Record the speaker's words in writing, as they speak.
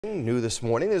New this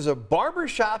morning, there's a barber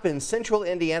shop in central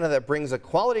Indiana that brings a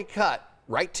quality cut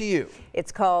right to you.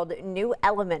 It's called New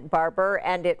Element Barber,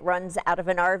 and it runs out of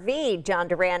an RV. John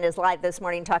Duran is live this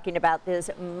morning talking about this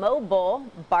mobile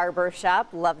barber shop.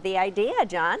 Love the idea,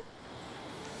 John.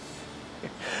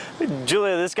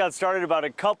 Julia, this got started about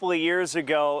a couple of years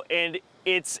ago, and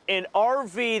it's an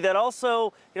RV that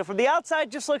also, from the outside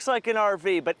just looks like an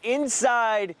RV, but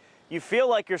inside you feel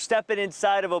like you're stepping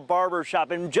inside of a barber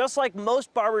shop. And just like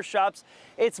most barber shops,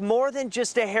 it's more than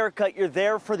just a haircut. You're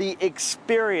there for the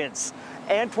experience.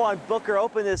 Antoine Booker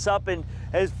opened this up and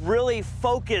has really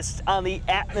focused on the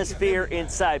atmosphere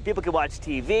inside. People can watch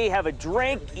TV, have a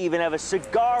drink, even have a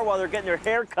cigar while they're getting their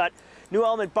hair cut. New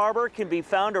Element Barber can be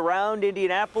found around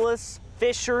Indianapolis,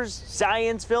 Fishers,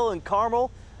 Zionsville, and Carmel.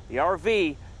 The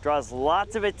RV draws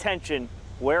lots of attention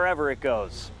wherever it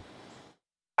goes.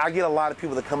 I get a lot of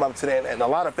people that come up today and a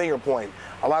lot of finger pointing,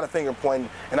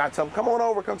 and I tell them, come on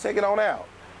over, come check it on out.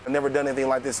 I've never done anything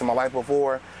like this in my life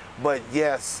before, but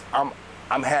yes,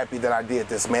 I'm happy that I did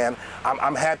this, man.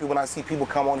 I'm happy when I see people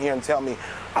come on here and tell me,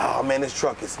 oh man, this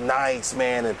truck is nice,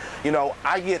 man, and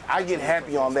I get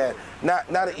happy on that. Not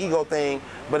an ego thing,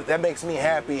 but that makes me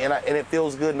happy, and it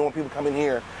feels good knowing people come in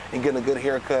here and getting a good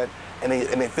haircut, and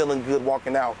they're feeling good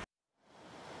walking out.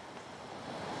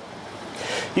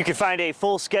 You can find a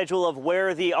full schedule of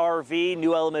where the RV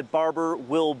New Element Barber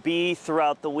will be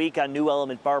throughout the week on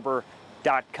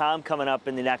newelementbarber.com. Coming up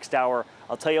in the next hour,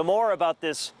 I'll tell you more about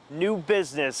this new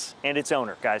business and its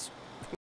owner, guys.